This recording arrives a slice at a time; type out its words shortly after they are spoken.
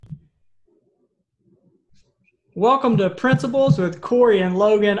Welcome to Principles with Corey and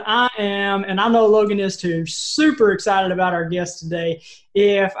Logan. I am, and I know Logan is too, super excited about our guest today.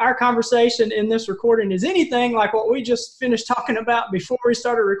 If our conversation in this recording is anything like what we just finished talking about before we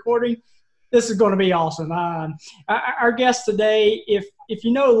started recording, this is going to be awesome. Our guest today, if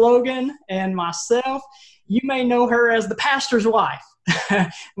you know Logan and myself, you may know her as the pastor's wife.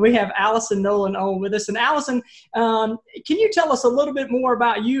 We have Allison Nolan on with us. And Allison, can you tell us a little bit more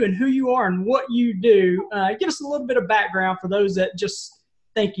about you and who you are and what you do? Give us a little bit of background for those that just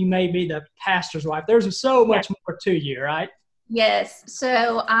think you may be the pastor's wife. There's so much more to you, right? Yes.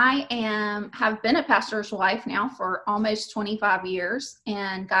 So have been a pastor's wife now for almost 25 years,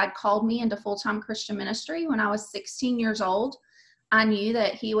 and God called me into full-time Christian ministry when I was 16 years old. I knew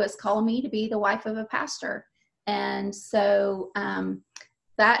that he was calling me to be the wife of a pastor. And so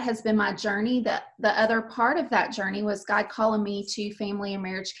that has been my journey. The other part of that journey was God calling me to family and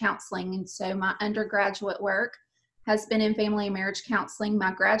marriage counseling. And so my undergraduate work has been in family and marriage counseling.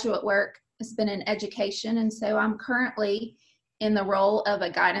 My graduate work has been in education. And so I'm currently in the role of a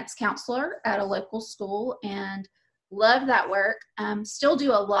guidance counselor at a local school and love that work. Still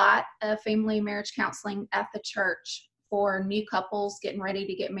do a lot of family and marriage counseling at the church for new couples getting ready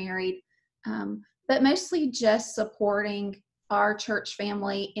to get married, but mostly just supporting our church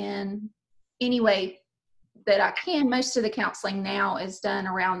family in any way that I can. Most of the counseling now is done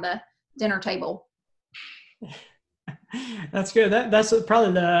around the dinner table. That's good. That's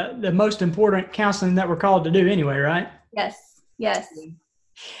probably the most important counseling that we're called to do anyway, right? Yes. Yes.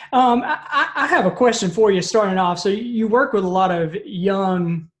 I have a question for you starting off. So you work with a lot of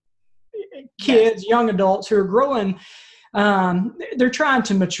young kids, young adults who are growing. They're trying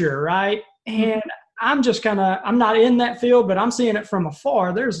to mature, right? And I'm not in that field, but I'm seeing it from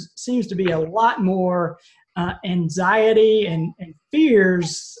afar. Seems to be a lot more anxiety and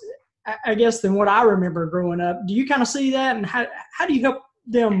fears, I guess, than what I remember growing up. Do you kind of see that? And how do you help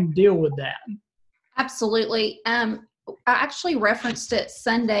them deal with that? Absolutely. I actually referenced it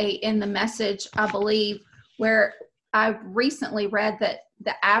Sunday in the message, I believe, where I recently read that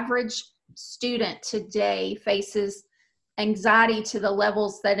the average student today faces anxiety to the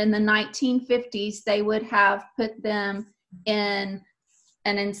levels that in the 1950s they would have put them in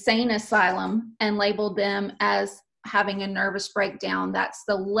an insane asylum and labeled them as having a nervous breakdown. That's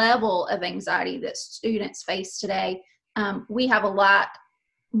the level of anxiety that students face today. We have a lot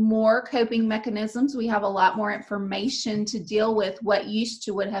more coping mechanisms. We have a lot more information to deal with what used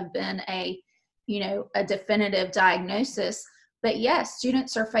to would have been a definitive diagnosis. But yes,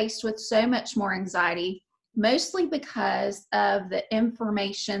 students are faced with so much more anxiety, mostly because of the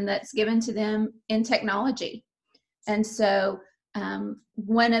information that's given to them in technology. And so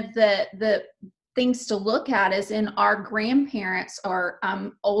one of the things to look at is in our grandparents, or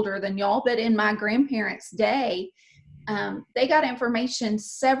I'm older than y'all, but in my grandparents' day, they got information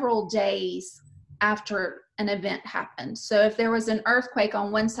several days after an event happened. So if there was an earthquake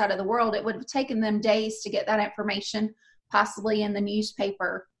on one side of the world, it would have taken them days to get that information, possibly in the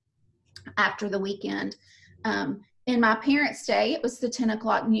newspaper after the weekend. In my parents' day, it was the 10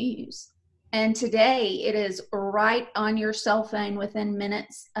 o'clock news. And today it is right on your cell phone within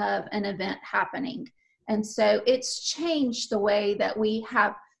minutes of an event happening. And so it's changed the way that we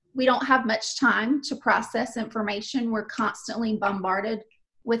don't have much time to process information. We're constantly bombarded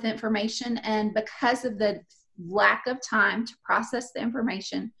with information. And because of the lack of time to process the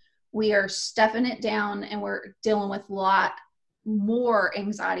information, we are stuffing it down and we're dealing with a lot more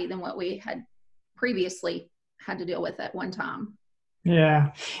anxiety than what we had previously had to deal with at one time.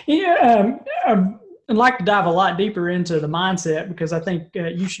 Yeah. I'd like to dive a lot deeper into the mindset, because I think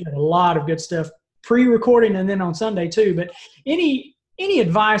you shared a lot of good stuff pre-recording and then on Sunday too. But any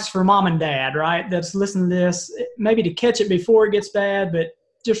advice for mom and dad, right, that's listening to this, maybe to catch it before it gets bad, but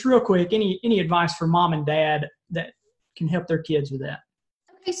just real quick, any advice for mom and dad that can help their kids with that?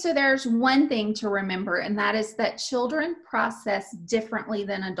 Okay, so there's one thing to remember, and that is that children process differently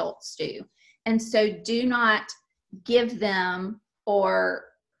than adults do. And so do not give them or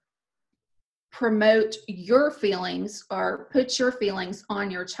promote your feelings or put your feelings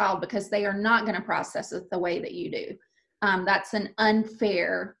on your child, because they are not going to process it the way that you do. That's an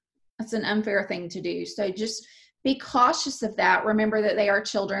unfair thing to do. So just be cautious of that. Remember that they are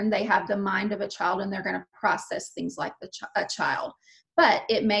children. They have the mind of a child, and they're going to process things like a child. But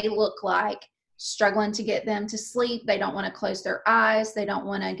it may look like struggling to get them to sleep. They don't want to close their eyes. They don't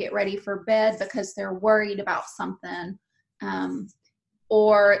want to get ready for bed because they're worried about something.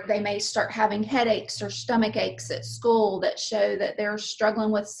 Or they may start having headaches or stomach aches at school that show that they're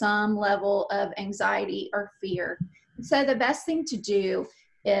struggling with some level of anxiety or fear. So the best thing to do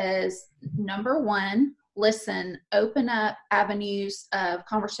is, number one, listen, open up avenues of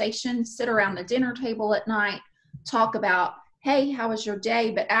conversation, sit around the dinner table at night, talk about, hey, how was your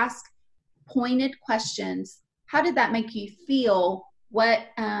day? But ask pointed questions. How did that make you feel? What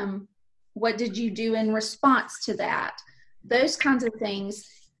did you do in response to that? Those kinds of things.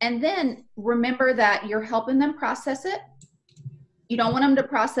 And then remember that you're helping them process it. You don't want them to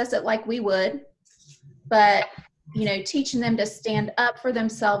process it like we would, but, teaching them to stand up for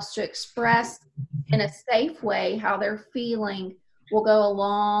themselves, to express in a safe way how they're feeling will go a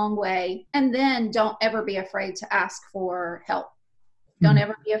long way. And then don't ever be afraid to ask for help. Don't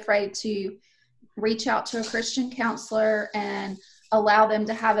ever be afraid to reach out to a Christian counselor and allow them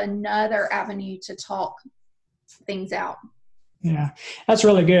to have another avenue to talk things out. Yeah, that's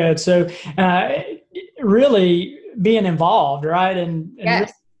really good. So really being involved, right? And yes.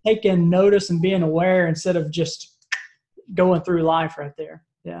 Really taking notice and being aware instead of just going through life right there.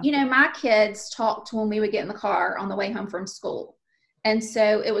 Yeah. My kids talked when we would get in the car on the way home from school. And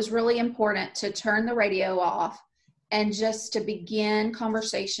so it was really important to turn the radio off and just to begin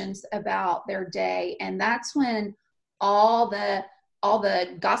conversations about their day. And that's when all the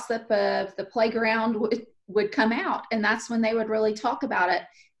gossip of the playground would come out. And that's when they would really talk about it.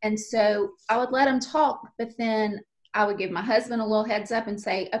 And so I would let them talk, but then I would give my husband a little heads up and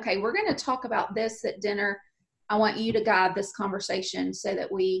say, okay, we're going to talk about this at dinner. I want you to guide this conversation so that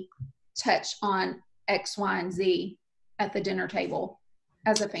we touch on X, Y, and Z at the dinner table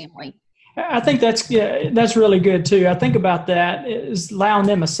as a family. I think that's really good too. I think about that is allowing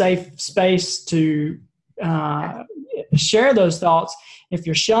them a safe space to share those thoughts. If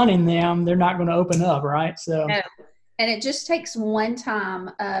you're shunning them, they're not going to open up, right? So, no. And it just takes one time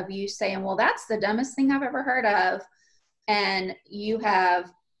of you saying, well, that's the dumbest thing I've ever heard of. And you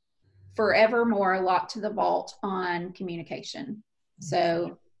have forevermore locked to the vault on communication.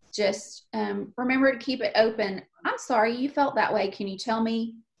 So just remember to keep it open. I'm sorry you felt that way. Can you tell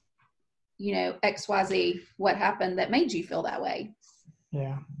me, XYZ, what happened that made you feel that way?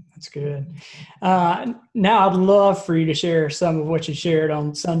 Yeah, that's good. Now I'd love for you to share some of what you shared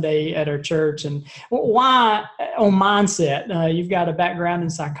on Sunday at our church and why on mindset. You've got a background in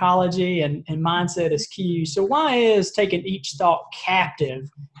psychology and mindset is key. So why is taking each thought captive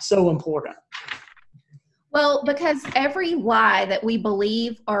so important? Well, because every lie that we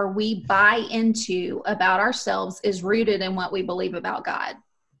believe or we buy into about ourselves is rooted in what we believe about God.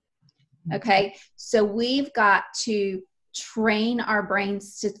 Okay, so we've got to train our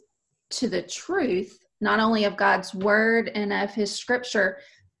brains to the truth, not only of God's word and of his scripture.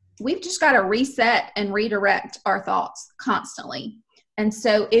 We've just got to reset and redirect our thoughts constantly. And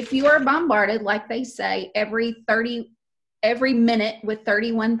so if you are bombarded, like they say, every minute with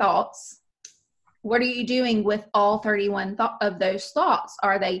 31 thoughts, what are you doing with all 31 of those thoughts?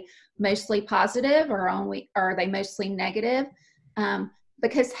 Are they mostly positive or are they mostly negative?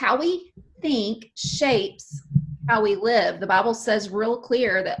 Because how we think shapes how we live. The Bible says real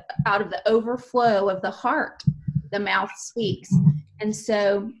clear that out of the overflow of the heart, the mouth speaks. And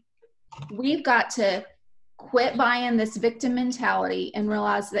so we've got to quit buying this victim mentality and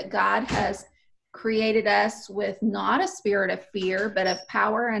realize that God has created us with not a spirit of fear, but of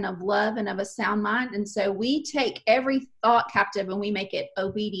power and of love and of a sound mind. And so we take every thought captive and we make it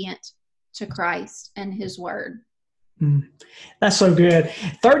obedient to Christ and his word. That's so good.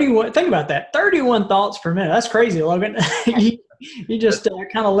 31. Think about that. 31 thoughts per minute. That's crazy, Logan. you just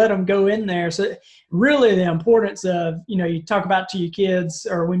kind of let them go in there. So really the importance of, you talk about to your kids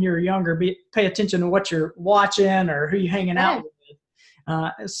or when you're younger, pay attention to what you're watching or who you're hanging out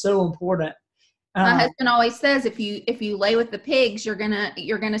with. It's so important. My husband always says, if you lay with the pigs, you're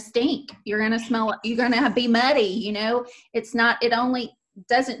gonna stink. You're gonna smell. You're gonna be muddy. It's not. It only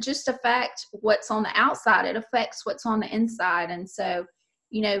doesn't just affect what's on the outside, it affects what's on the inside. And so,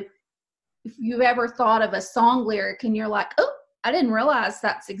 if you've ever thought of a song lyric and you're like, oh, I didn't realize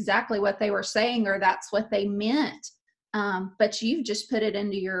that's exactly what they were saying or that's what they meant. But you've just put it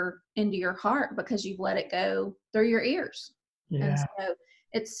into your heart because you've let it go through your ears. Yeah. And so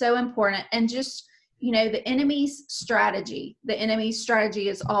it's so important. And just, the enemy's strategy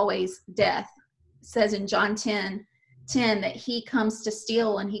is always death. It says in John 10 that he comes to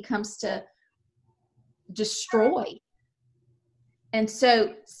steal and he comes to destroy. And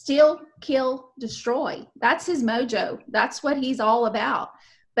so steal, kill, destroy. That's his mojo. That's what he's all about.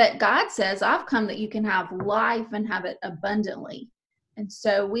 But God says, I've come that you can have life and have it abundantly. And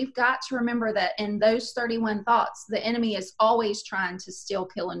so we've got to remember that in those 31 thoughts, the enemy is always trying to steal,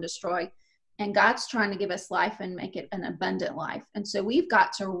 kill, and destroy. And God's trying to give us life and make it an abundant life. And so we've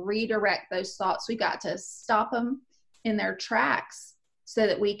got to redirect those thoughts. We've got to stop them in their tracks so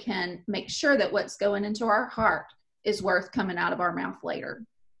that we can make sure that what's going into our heart is worth coming out of our mouth later.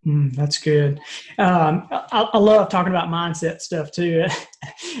 That's good. I love talking about mindset stuff too.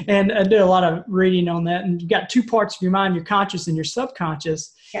 And I do a lot of reading on that. And you've got two parts of your mind, your conscious and your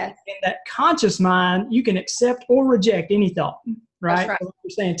subconscious. Yes. In that conscious mind, you can accept or reject any thought, right? That's right. So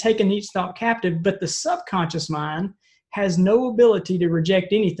you're saying taking each thought captive, but the subconscious mind has no ability to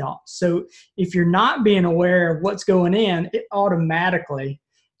reject any thought. So if you're not being aware of what's going in, it automatically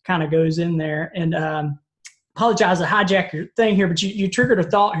kind of goes in there. And apologize to hijack your thing here, but you triggered a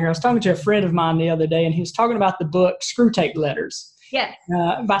thought here. I was talking to a friend of mine the other day, and he was talking about the book Screwtape Letters. Yes.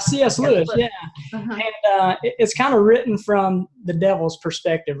 By C.S. Lewis. Yeah. Uh-huh. And it's kind of written from the devil's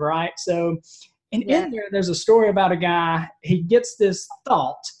perspective, right? So, and in there's a story about a guy, he gets this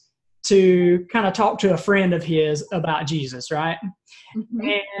thought to kind of talk to a friend of his about Jesus, right?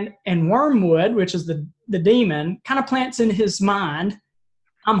 Mm-hmm. And Wormwood, which is the demon, kind of plants in his mind,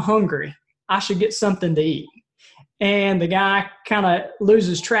 I'm hungry. I should get something to eat. And the guy kind of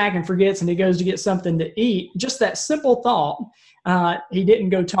loses track and forgets, and he goes to get something to eat. Just that simple thought. He didn't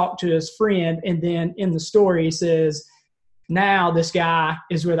go talk to his friend. And then in the story, he says, now this guy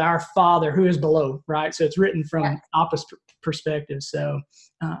is with our Father who is below, right? So it's written from opposite perspective. So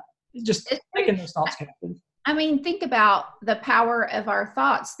just making those thoughts happen. I mean, think about the power of our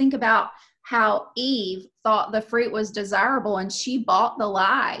thoughts. Think about how Eve thought the fruit was desirable, and she bought the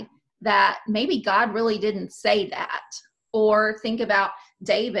lie that maybe God really didn't say that. Or think about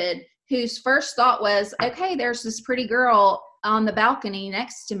David, whose first thought was, okay, there's this pretty girl on the balcony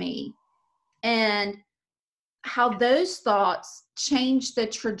next to me. And how those thoughts changed the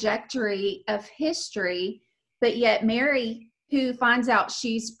trajectory of history. But yet Mary, who finds out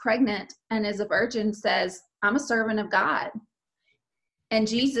she's pregnant and is a virgin, says, I'm a servant of God. And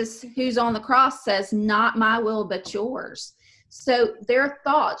Jesus, who's on the cross, says, not my will, but yours. So their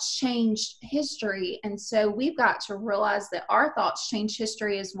thoughts changed history. And so we've got to realize that our thoughts change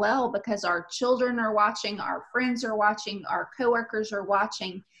history as well, because our children are watching, our friends are watching, our coworkers are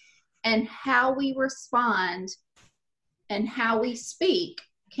watching, and how we respond and how we speak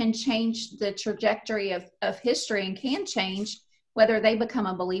can change the trajectory of history, and can change whether they become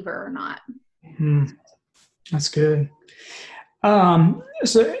a believer or not. That's good.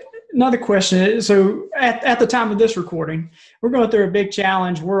 So another question. So at the time of this recording, we're going through a big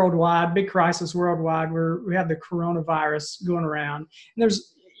challenge worldwide, big crisis worldwide, where we have the coronavirus going around. And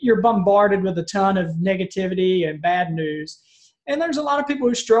you're bombarded with a ton of negativity and bad news. And there's a lot of people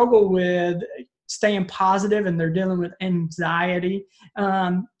who struggle with staying positive, and they're dealing with anxiety.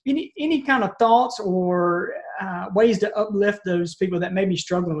 Any kind of thoughts or ways to uplift those people that may be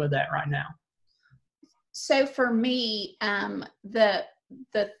struggling with that right now? So for me,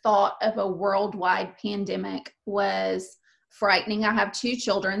 the thought of a worldwide pandemic was frightening. I have two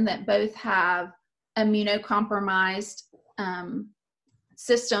children that both have immunocompromised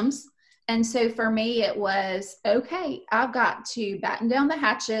systems. And so for me, it was, okay, I've got to batten down the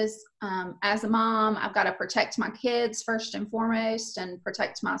hatches. As a mom, I've got to protect my kids first and foremost, and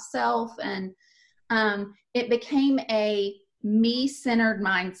protect myself. And it became a me-centered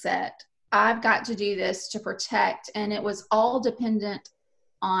mindset. I've got to do this to protect. And it was all dependent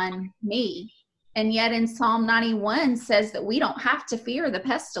on me. And yet in Psalm 91 says that we don't have to fear the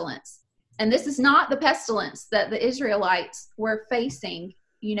pestilence. And this is not the pestilence that the Israelites were facing.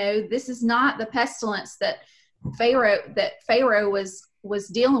 You know, this is not the pestilence that Pharaoh was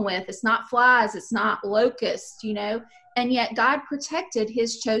dealing with. It's not flies, it's not locusts, you know. And yet God protected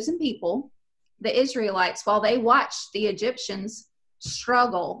his chosen people, the Israelites, while they watched the Egyptians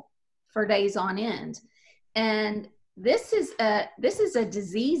struggle for days on end. And this is a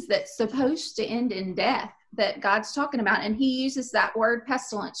disease that's supposed to end in death that God's talking about. And he uses that word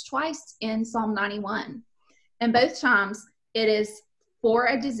pestilence twice in Psalm 91. And both times it is for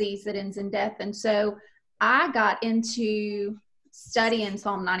a disease that ends in death. And so I got into studying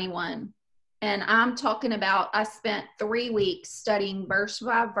Psalm 91. And I'm talking about, I spent 3 weeks studying verse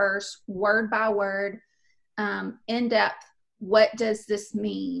by verse, word by word, in depth. What does this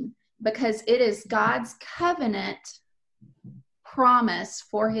mean? Because it is God's covenant promise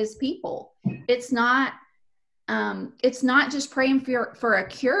for his people. It's not just praying for a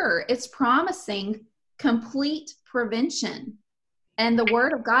cure. It's promising complete prevention. And the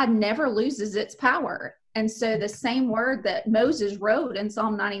word of God never loses its power. And so the same word that Moses wrote in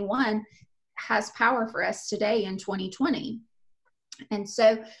Psalm 91 has power for us today in 2020. And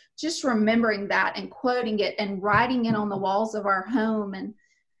so just remembering that and quoting it and writing it on the walls of our home, and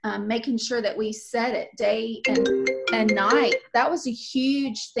making sure that we said it day and night, that was a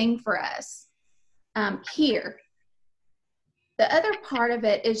huge thing for us here. the other part of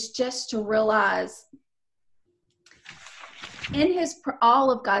it is just to realize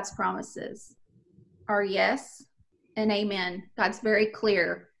all of God's promises are yes and amen. God's very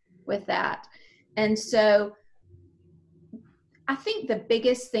clear with that. And so I think the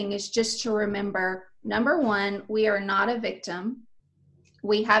biggest thing is just to remember, number one, we are not a victim.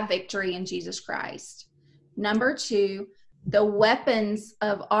 We have victory in Jesus Christ. Number two, the weapons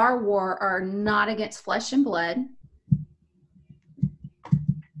of our war are not against flesh and blood.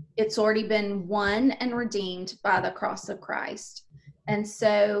 It's already been won and redeemed by the cross of Christ. And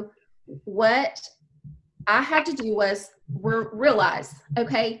so what I had to do was realize,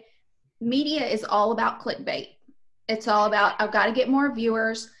 okay, media is all about clickbait. It's all about, I've got to get more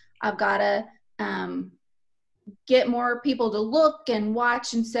viewers. I've got to get more people to look and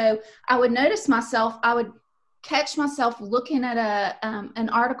watch. And so I would notice myself, I would catch myself looking at an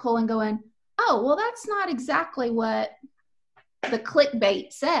article and going, oh, well, that's not exactly what the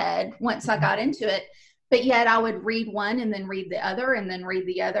clickbait said once I got into it. But yet I would read one and then read the other and then read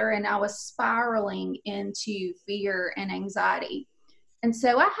the other. And I was spiraling into fear and anxiety. And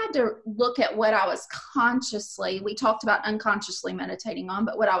so I had to look at what I was we talked about unconsciously meditating on,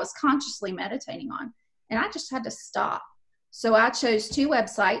 but what I was consciously meditating on. And I just had to stop. So I chose 2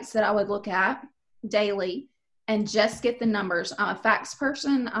 websites that I would look at daily and just get the numbers. I'm a facts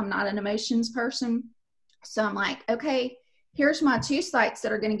person. I'm not an emotions person. So I'm like, okay, here's my 2 sites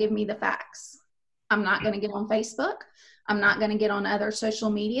that are going to give me the facts. I'm not going to get on Facebook. I'm not going to get on other social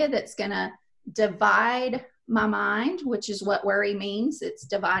media that's going to divide my mind, which is what worry means. It's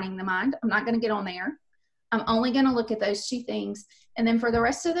dividing the mind. I'm not going to get on there. I'm only going to look at those 2 things. And then for the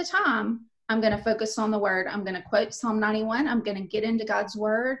rest of the time, I'm going to focus on the word. I'm going to quote Psalm 91. I'm going to get into God's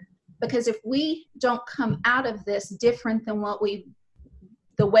word, because if we don't come out of this different than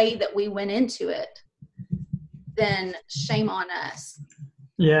the way that we went into it, then shame on us.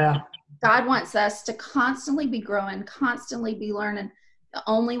 Yeah. God wants us to constantly be growing, constantly be learning. The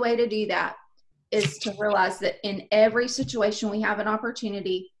only way to do that is to realize that in every situation we have an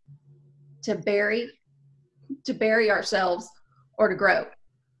opportunity to bury ourselves or to grow.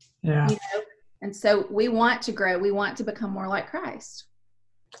 Yeah. You know? And so we want to grow. We want to become more like Christ.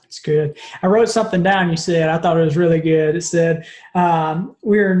 It's good. I wrote something down you said. I thought it was really good. It said, I'm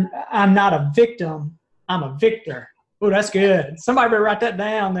not a victim. I'm a victor. Oh, that's good. Somebody better write that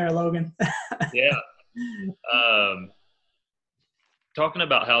down there, Logan. Yeah. Talking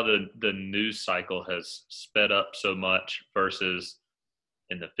about how the news cycle has sped up so much versus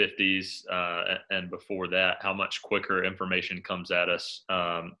in the 50s and before that, how much quicker information comes at us,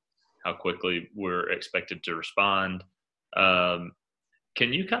 how quickly we're expected to respond.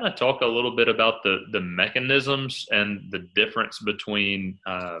 Can you kind of talk a little bit about the mechanisms and the difference between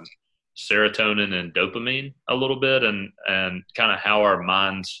serotonin and dopamine a little bit, and kind of how our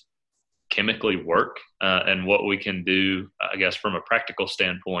minds chemically work and what we can do, I guess, from a practical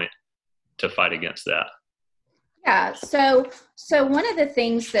standpoint to fight against that? Yeah. So one of the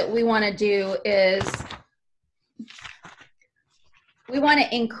things that we want to do is we want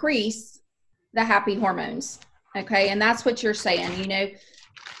to increase the happy hormones. Okay. And that's what you're saying. You know,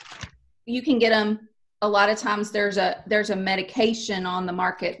 you can get them a lot of times. There's a medication on the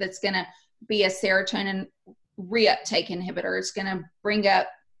market that's going to be a serotonin reuptake inhibitor. It's going to bring up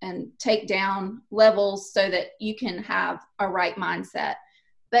and take down levels so that you can have a right mindset.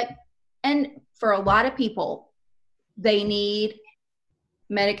 And for a lot of people, they need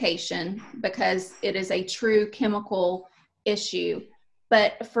medication because it is a true chemical issue.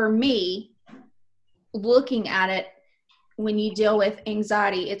 But for me, looking at it, when you deal with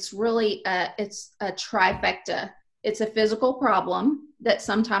anxiety, it's really it's a trifecta. It's a physical problem that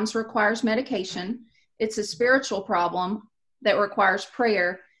sometimes requires medication. It's a spiritual problem that requires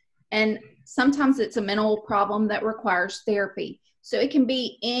prayer. And sometimes it's a mental problem that requires therapy. So it can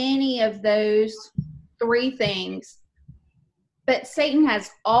be any of those 3 things. But Satan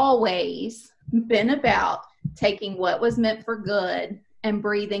has always been about taking what was meant for good and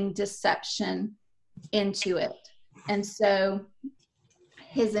breathing deception into it. And so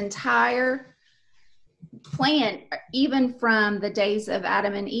his entire plan, even from the days of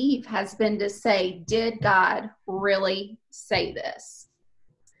Adam and Eve, has been to say, did God really say this?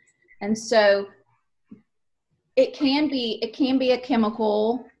 And so it can be a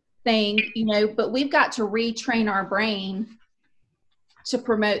chemical thing, you know, but we've got to retrain our brain to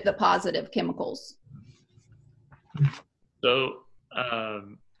promote the positive chemicals. So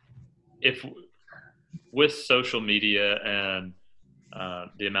if with social media and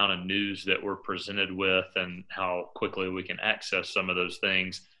the amount of news that we're presented with and how quickly we can access some of those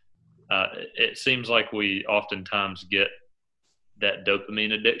things, it seems like we oftentimes get that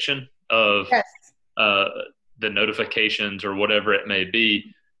dopamine addiction of Yes. the notifications or whatever it may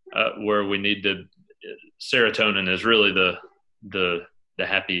be, where we need to. Serotonin is really the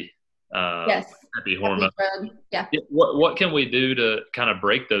happy Yes. happy hormone. Yeah. What can we do to kind of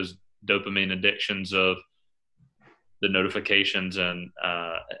break those dopamine addictions of the notifications and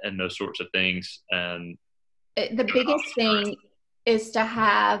those sorts of things? And The biggest thing is to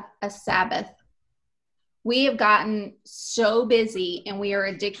have a Sabbath. We have gotten so busy and we are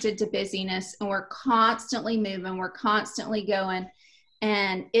addicted to busyness, and we're constantly moving, we're constantly going,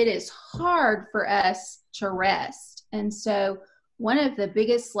 and it is hard for us to rest. And so one of the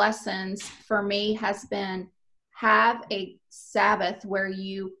biggest lessons for me has been have a Sabbath where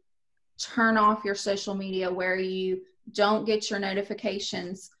you turn off your social media, where you don't get your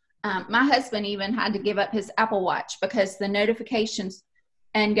notifications. My husband even had to give up his Apple Watch because the notifications,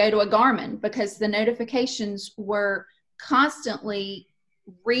 and go to a Garmin because the notifications were constantly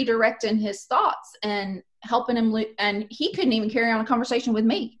redirecting his thoughts and helping him. And he couldn't even carry on a conversation with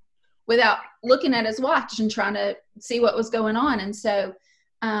me without looking at his watch and trying to see what was going on. And so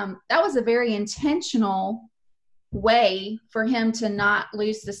that was a very intentional way for him to not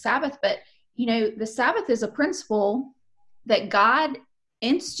lose the Sabbath. But, the Sabbath is a principle that God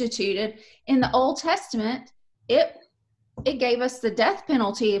instituted in the Old Testament. It gave us the death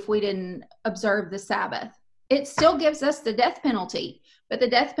penalty if we didn't observe the Sabbath. It still gives us the death penalty, but the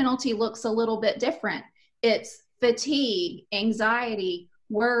death penalty looks a little bit different. It's fatigue, anxiety,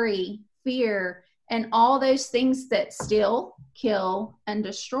 worry, fear, and all those things that still kill and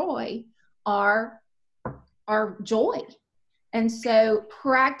destroy our joy. And so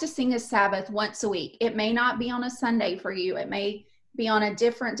practicing a Sabbath once a week, it may not be on a Sunday for you. It may be on a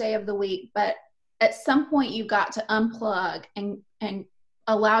different day of the week, but at some point you've got to unplug and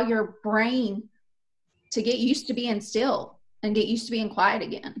allow your brain to get used to being still and get used to being quiet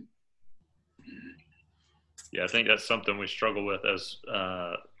again. Yeah, I think that's something we struggle with as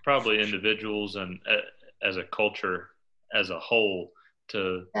probably individuals and as a culture as a whole,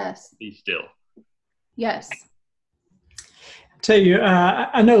 to be still. I Yes. tell you,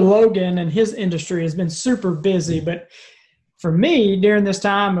 I know Logan and his industry has been super busy, but for me, during this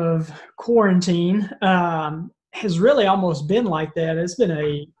time of quarantine, has really almost been like that. It's been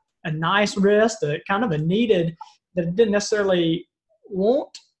a nice rest, kind of a needed that I didn't necessarily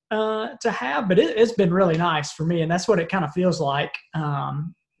want to have, but it's been really nice for me, and that's what it kind of feels like,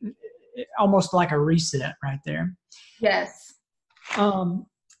 almost like a reset right there. Yes.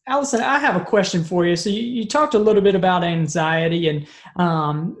 Allison, I have a question for you. So you talked a little bit about anxiety, and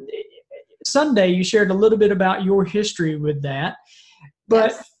Sunday you shared a little bit about your history with that.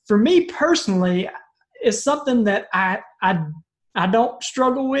 But Yes. For me personally, it's something that I don't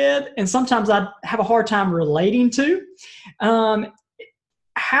struggle with, and sometimes I have a hard time relating to.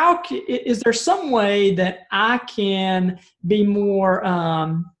 Is there some way that I can be more,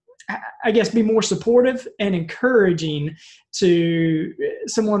 be more supportive and encouraging to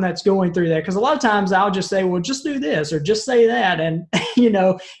someone that's going through that? Because a lot of times I'll just say, well, just do this or just say that. And,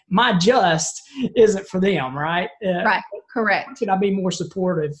 my just isn't for them, right? Right. Correct. Should I be more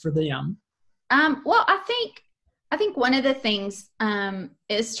supportive for them? Well, I think one of the things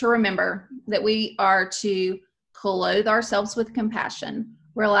is to remember that we are to clothe ourselves with compassion,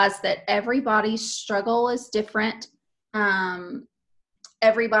 realize that everybody's struggle is different.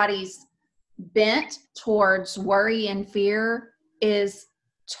 Everybody's bent towards worry and fear is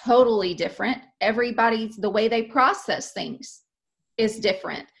totally different. The way they process things is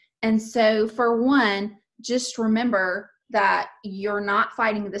different. And so for one, just remember that you're not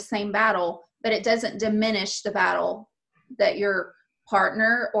fighting the same battle, but it doesn't diminish the battle that your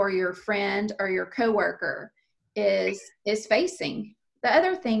partner or your friend or your coworker is facing. The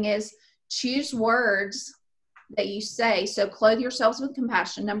other thing is choose words that you say. So clothe yourselves with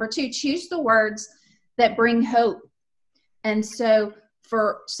compassion. Number 2, choose the words that bring hope. And so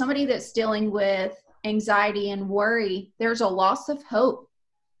for somebody that's dealing with anxiety and worry, there's a loss of hope.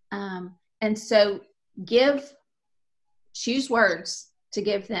 And so choose words to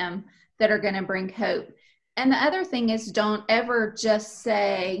give them that are going to bring hope. And the other thing is, don't ever just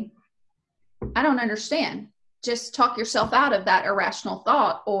say, I don't understand. Just talk yourself out of that irrational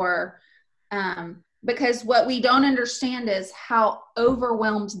thought, or because what we don't understand is how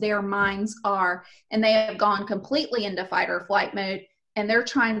overwhelmed their minds are, and they have gone completely into fight or flight mode, and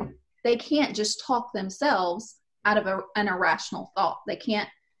they can't just talk themselves out of an irrational thought. They can't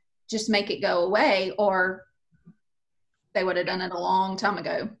just make it go away, or they would have done it a long time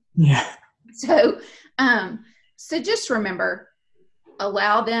ago. Yeah. So just remember,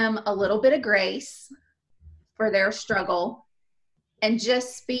 allow them a little bit of grace for their struggle, and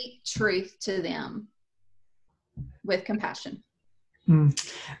just speak truth to them with compassion.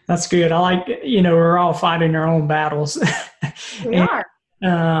 That's good. I like, we're all fighting our own battles. We are.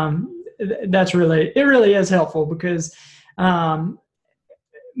 It really is helpful because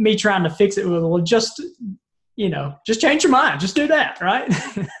me trying to fix it with, well, just change your mind. Just do that, right?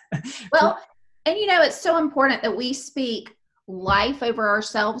 Well, and it's so important that we speak life over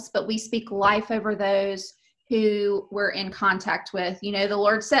ourselves, but we speak life over those who we're in contact with. The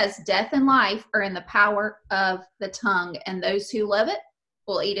Lord says death and life are in the power of the tongue, and those who love it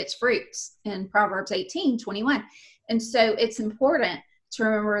will eat its fruits in Proverbs 18:21. And so it's important to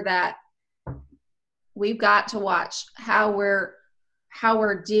remember that we've got to watch how we're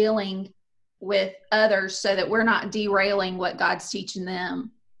dealing with others so that we're not derailing what God's teaching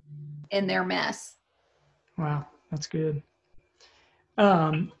them in their mess. Wow, that's good.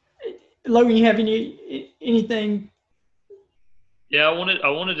 Logan, you have anything? Yeah, I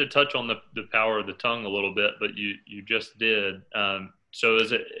wanted to touch on the power of the tongue a little bit, but you just did. So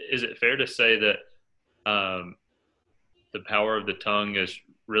is it fair to say that the power of the tongue is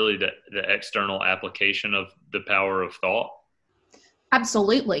really the external application of the power of thought?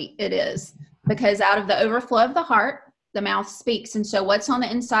 Absolutely, it is, because out of the overflow of the heart, the mouth speaks. And so what's on the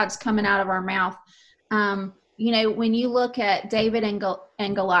inside is coming out of our mouth. When you look at David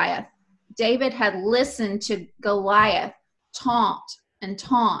and Goliath, David had listened to Goliath taunt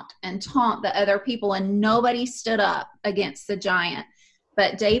the other people, and nobody stood up against the giant.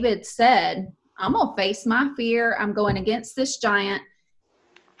 But David said, I'm going to face my fear. I'm going against this giant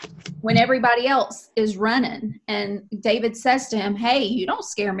when everybody else is running. And David says to him, hey, you don't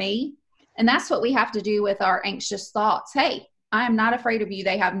scare me. And that's what we have to do with our anxious thoughts. Hey, I am not afraid of you.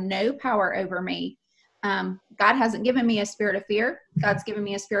 They have no power over me. God hasn't given me a spirit of fear. God's given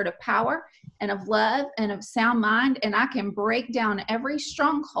me a spirit of power and of love and of sound mind. And I can break down every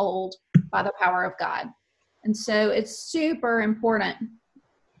stronghold by the power of God. And so it's super important.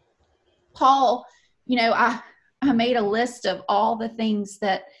 Paul, I made a list of all the things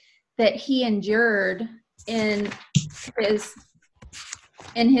that he endured in his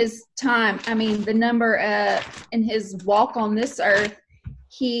time. I mean, the number in his walk on this earth,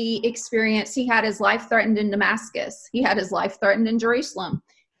 he had his life threatened in Damascus. He had his life threatened in Jerusalem.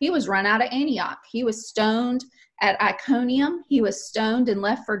 He was run out of Antioch. He was stoned at Iconium. He was stoned and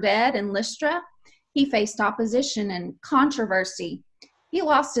left for dead in Lystra. He faced opposition and controversy. He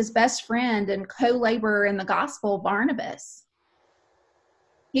lost his best friend and co-laborer in the gospel, Barnabas.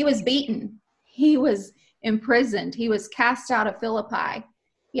 He was beaten. He was imprisoned. He was cast out of Philippi.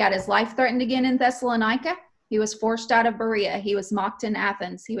 He had his life threatened again in Thessalonica. He was forced out of Berea. He was mocked in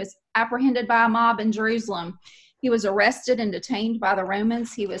Athens. He was apprehended by a mob in Jerusalem. He was arrested and detained by the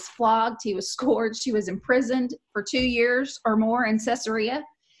Romans. He was flogged. He was scourged. He was imprisoned for 2 years or more in Caesarea.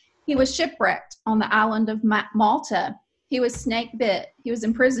 He was shipwrecked on the island of Malta. He was snake bit. He was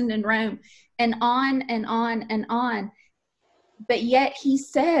imprisoned in Rome, and on and on and on. But yet he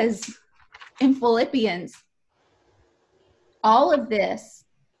says in Philippians, all of this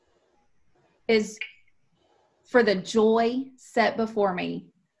is for the joy set before me.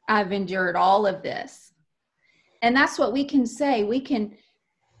 I've endured all of this. And that's what we can say. We can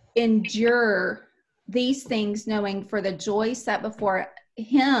endure these things knowing for the joy set before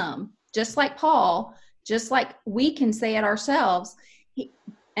him, just like Paul, just like we can say it ourselves.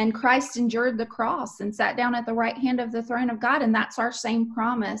 And Christ endured the cross and sat down at the right hand of the throne of God. And that's our same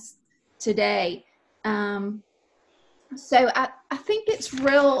promise today. So I think it's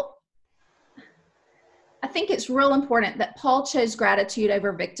real important that Paul chose gratitude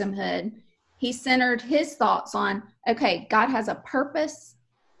over victimhood. He centered his thoughts on, okay, God has a purpose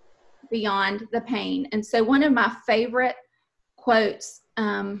beyond the pain. And so one of my favorite quotes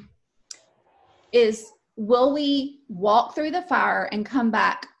is, will we walk through the fire and come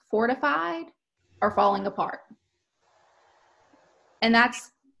back fortified or falling apart? And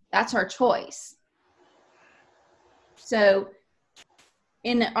that's our choice. So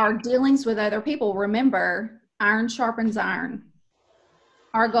in our dealings with other people, remember, iron sharpens iron.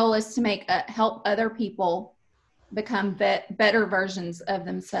 Our goal is to help other people become better versions of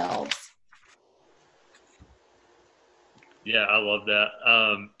themselves. Yeah, I love that.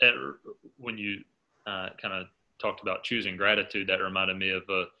 When you kind of talked about choosing gratitude, that reminded me of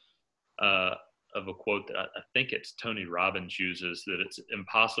a quote that I think it's Tony Robbins uses, that it's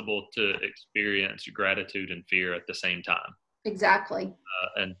impossible to experience gratitude and fear at the same time. Exactly.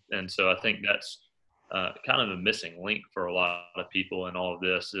 And so I think that's kind of a missing link for a lot of people in all of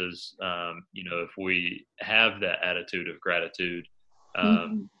this is, if we have that attitude of gratitude,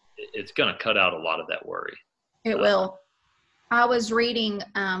 it's going to cut out a lot of that worry. It will. I was reading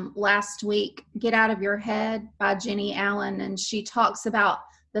last week, Get Out of Your Head by Jenny Allen, and she talks about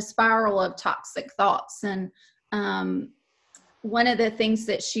the spiral of toxic thoughts. And one of the things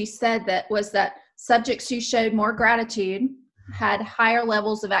that she said that subjects who showed more gratitude had higher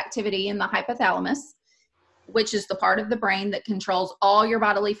levels of activity in the hypothalamus, which is the part of the brain that controls all your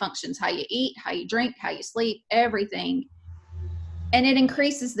bodily functions, how you eat, how you drink, how you sleep, everything. And it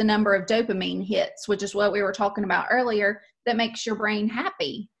increases the number of dopamine hits, which is what we were talking about earlier, that makes your brain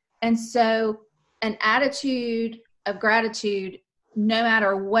happy. And so an attitude of gratitude, no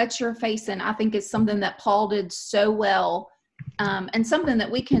matter what you're facing, I think is something that Paul did so well, and something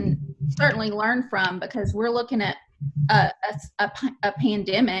that we can certainly learn from, because we're looking at a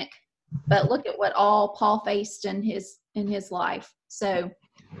pandemic, but look at what all Paul faced in his life. So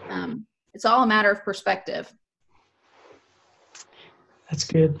it's all a matter of perspective. That's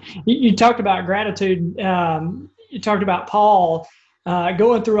good. You talked about gratitude. You talked about Paul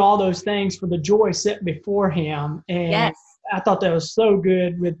going through all those things for the joy set before him. And yes. I thought that was so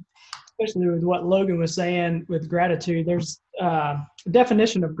good, especially with what Logan was saying with gratitude. There's a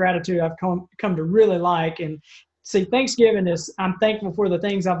definition of gratitude I've come to really like. And see, Thanksgiving is I'm thankful for the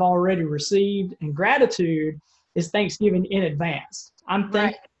things I've already received. And gratitude is Thanksgiving in advance. I'm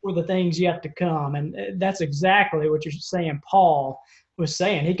thankful for the things yet to come. And that's exactly what you're saying, Paul was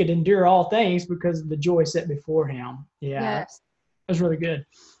saying. He could endure all things because of the joy set before him. Yeah, yes. That's really good.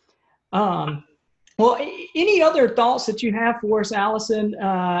 Well, any other thoughts that you have for us, Allison,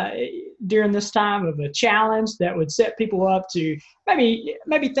 during this time of a challenge that would set people up to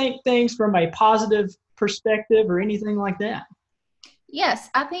maybe think things from a positive perspective or anything like that? Yes,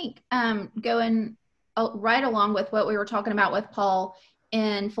 I think going right along with what we were talking about with Paul,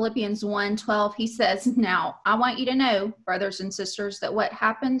 in Philippians 1:12, he says, "Now, I want you to know, brothers and sisters, that what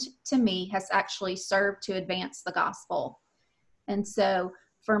happened to me has actually served to advance the gospel." And so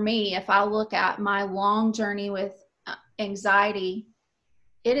for me, if I look at my long journey with anxiety,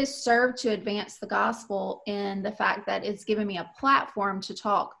 it has served to advance the gospel in the fact that it's given me a platform to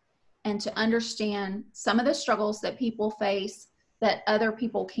talk and to understand some of the struggles that people face that other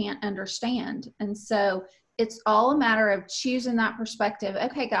people can't understand. And so it's all a matter of choosing that perspective.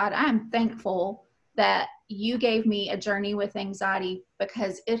 Okay, God, I'm thankful that you gave me a journey with anxiety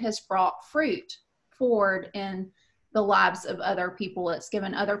because it has brought fruit forward in the lives of other people. It's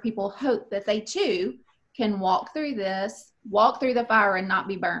given other people hope that they too can walk through the fire and not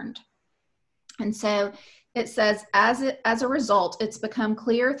be burned. And so it says, as a result, it's become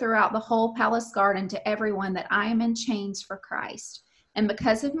clear throughout the whole palace garden to everyone that I am in chains for Christ. And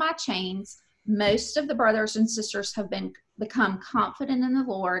because of my chains, most of the brothers and sisters have become confident in the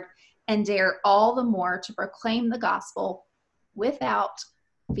Lord and dare all the more to proclaim the gospel without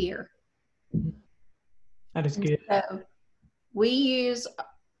fear. That is good. So we use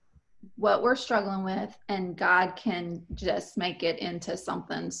what we're struggling with, and God can just make it into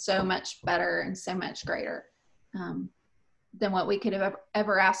something so much better and so much greater than what we could have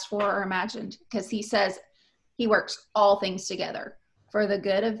ever asked for or imagined. Because he says he works all things together for the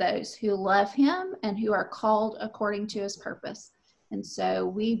good of those who love him and who are called according to his purpose. And so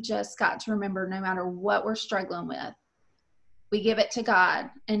we've just got to remember, no matter what we're struggling with, we give it to God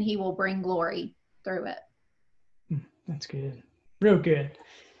and he will bring glory through it. That's good. Real good.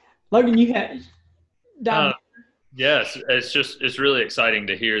 Logan, you had yes, it's really exciting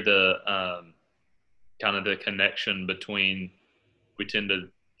to hear the kind of the connection between, we tend to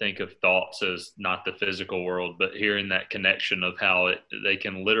think of thoughts as not the physical world, but hearing that connection of how they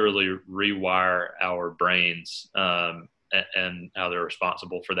can literally rewire our brains and how they're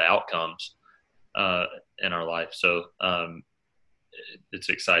responsible for the outcomes in our life. So it's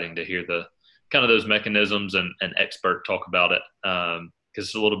exciting to hear the kind of those mechanisms and expert talk about it, because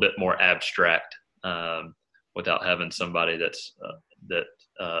it's a little bit more abstract without having somebody that's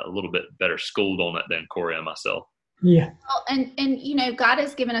a little bit better schooled on it than Corey and myself. Yeah. Well, and God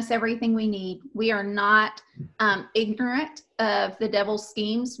has given us everything we need. We are not ignorant of the devil's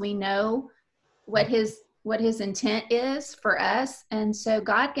schemes. We know what his intent is for us. And so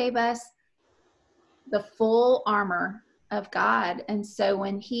God gave us the full armor of God. And so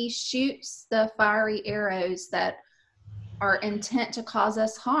when he shoots the fiery arrows that are intent to cause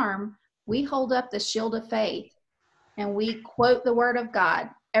us harm, we hold up the shield of faith and we quote the word of God.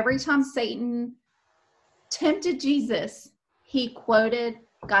 Every time Satan tempted Jesus, he quoted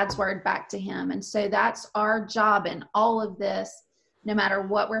God's word back to him. And so that's our job in all of this. No matter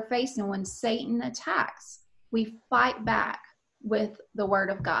what we're facing, when Satan attacks, we fight back with the word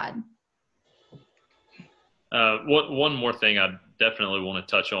of God. One more thing I'd definitely want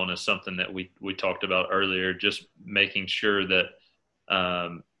to touch on is something that we talked about earlier, just making sure that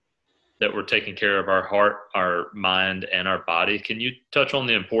that we're taking care of our heart, our mind, and our body. Can you touch on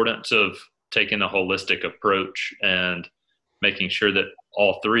the importance of taking a holistic approach and making sure that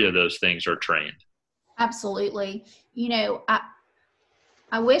all three of those things are trained? Absolutely.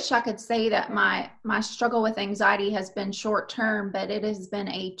 I wish I could say that my struggle with anxiety has been short term, but it has been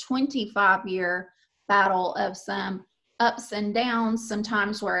a 25-year battle of some ups and downs,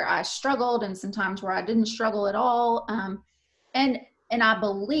 sometimes where I struggled and sometimes where I didn't struggle at all. And I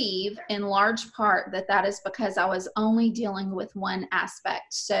believe in large part that is because I was only dealing with one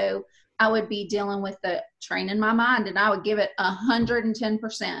aspect. So I would be dealing with the training my mind, and I would give it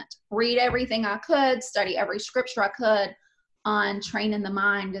 110%, read everything I could, study every scripture I could on training the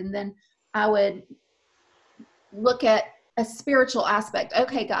mind. And then I would look at a spiritual aspect.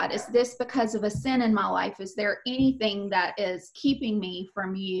 Okay, God, is this because of a sin in my life? Is there anything that is keeping me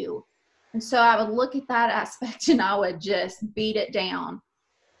from you? And so I would look at that aspect and I would just beat it down.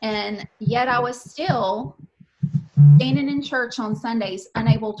 And yet I was still standing in church on Sundays,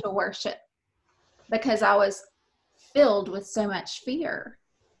 unable to worship because I was filled with so much fear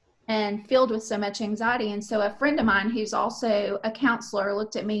and filled with so much anxiety. And so a friend of mine who's also a counselor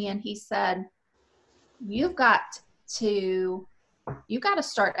looked at me and he said, you've got to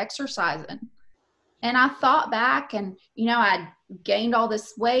start exercising. And I thought back and, I gained all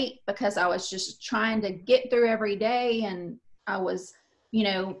this weight because I was just trying to get through every day. And I was,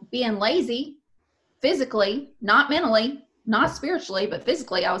 being lazy physically, not mentally, not spiritually, but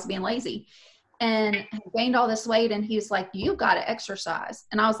physically I was being lazy and I gained all this weight. And he was like, you've got to exercise.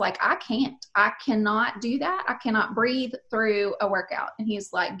 And I was like, I cannot do that. I cannot breathe through a workout. And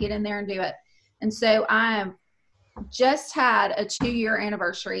he's like, get in there and do it. And so I have just had a 2-year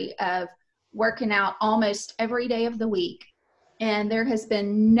anniversary of working out almost every day of the week. And there has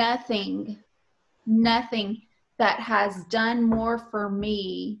been nothing that has done more for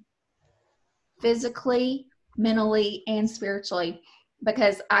me physically, mentally, and spiritually,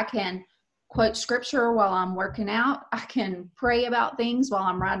 because I can quote scripture while I'm working out. I can pray about things while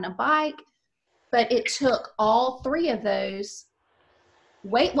I'm riding a bike, but it took all three of those.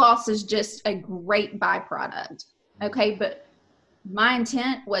 Weight loss is just a great byproduct. Okay. But my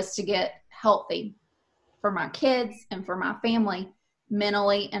intent was to get healthy for my kids and for my family,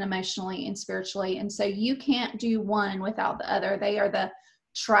 mentally and emotionally and spiritually. And so you can't do one without the other. They are the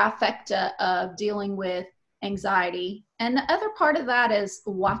trifecta of dealing with anxiety. And the other part of that is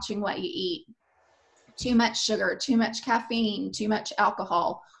watching what you eat. Too much sugar, too much caffeine, too much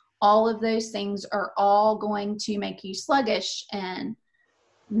alcohol. All of those things are all going to make you sluggish and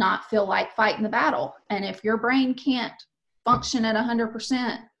not feel like fighting the battle. And if your brain can't function at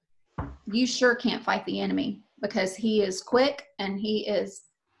 100%, you sure can't fight the enemy, because he is quick and he is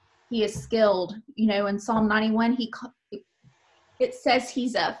skilled. In Psalm 91, it says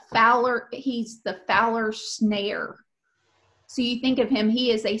he's the fowler snare. So you think of him,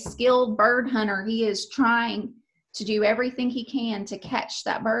 he is a skilled bird hunter. He is trying to do everything he can to catch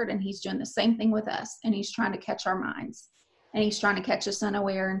that bird. And he's doing the same thing with us. And he's trying to catch our minds, and he's trying to catch us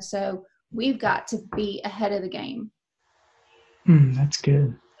unaware. And so we've got to be ahead of the game. That's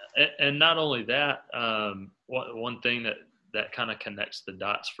good. And not only that, one thing that kind of connects the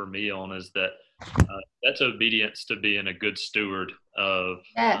dots for me on is that that's obedience to being a good steward of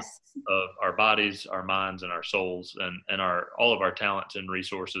our bodies, our minds, and our souls, and all of our talents and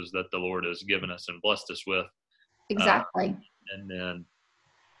resources that the Lord has given us and blessed us with. Exactly. And then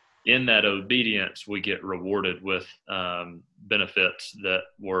in that obedience, we get rewarded with benefits that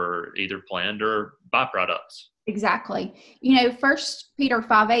were either planned or byproducts. Exactly. 1 Peter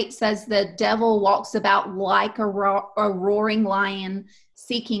 5:8 says the devil walks about like a roaring lion,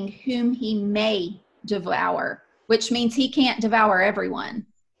 seeking whom he may devour, which means he can't devour everyone.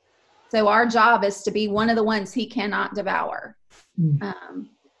 So our job is to be one of the ones he cannot devour.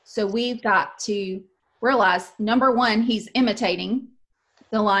 So we've got to realize, number one, he's imitating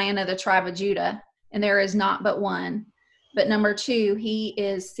the Lion of the tribe of Judah, and there is not but one. But number two, he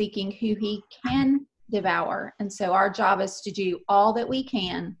is seeking who he can devour. And so our job is to do all that we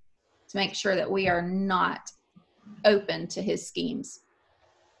can to make sure that we are not open to his schemes.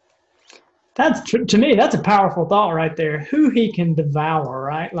 To me, that's a powerful thought right there. Who he can devour,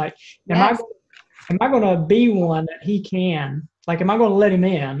 right? Like, am I going to be one that he can? Like, am I going to let him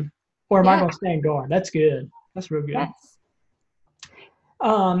in, or am I going to stand guard? That's good. That's real good. Yes.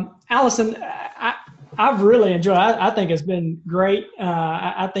 Allison, I've really enjoyed it. I think it's been great.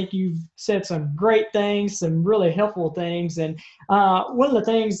 I think you've said some great things, some really helpful things. And one of the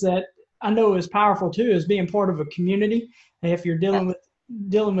things that I know is powerful too is being part of a community. If you're dealing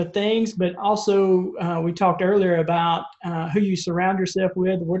with things, but also we talked earlier about who you surround yourself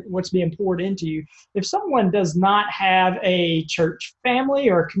with, what's being poured into you. If someone does not have a church family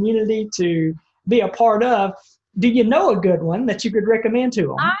or community to be a part of, do you know a good one that you could recommend to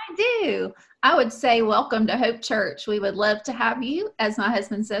them? I do. I would say welcome to Hope Church. We would love to have you, as my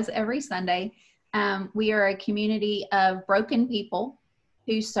husband says every Sunday. We are a community of broken people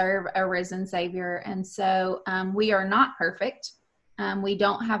who serve a risen Savior. And so we are not perfect. We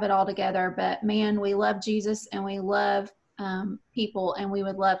don't have it all together, but man, we love Jesus and we love people, and we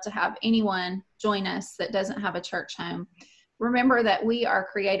would love to have anyone join us that doesn't have a church home. Remember that we are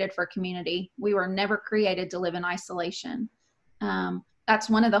created for community. We were never created to live in isolation. That's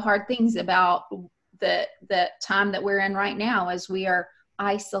one of the hard things about the time that we're in right now, is we are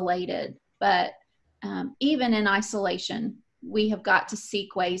isolated. But even in isolation, we have got to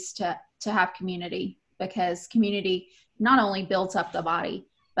seek ways to have community, because community not only builds up the body,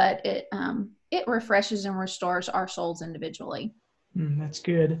 but it refreshes and restores our souls individually. That's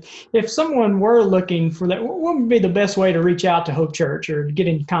good. If someone were looking for that, what would be the best way to reach out to Hope Church or get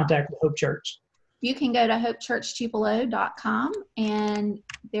in contact with Hope Church? You can go to hopechurchtupelo.com, and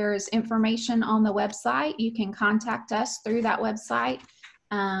there's information on the website. You can contact us through that website,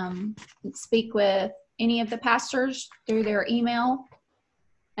 speak with any of the pastors through their email,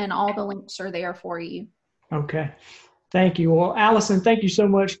 and all the links are there for you. Okay. Thank you. Well, Allison, thank you so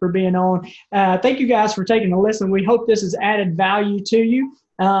much for being on. Thank you guys for taking a listen. We hope this has added value to you.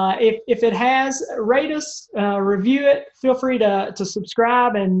 If it has, rate us, review it. Feel free to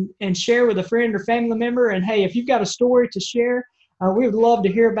subscribe and share with a friend or family member. And hey, if you've got a story to share, we would love to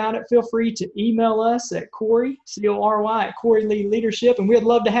hear about it. Feel free to email us at Corey, C-O-R-Y, at Corey Lee Leadership, and we'd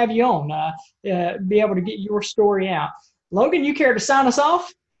love to have you on, be able to get your story out. Logan, you care to sign us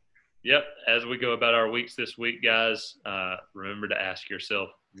off? Yep. As we go about our weeks this week, guys, remember to ask yourself,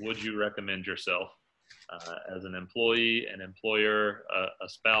 would you recommend yourself as an employee, an employer, a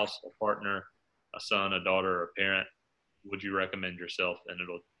spouse, a partner, a son, a daughter, or a parent? Would you recommend yourself? And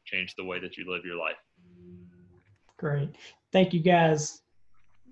it'll change the way that you live your life. Great. Thank you, guys.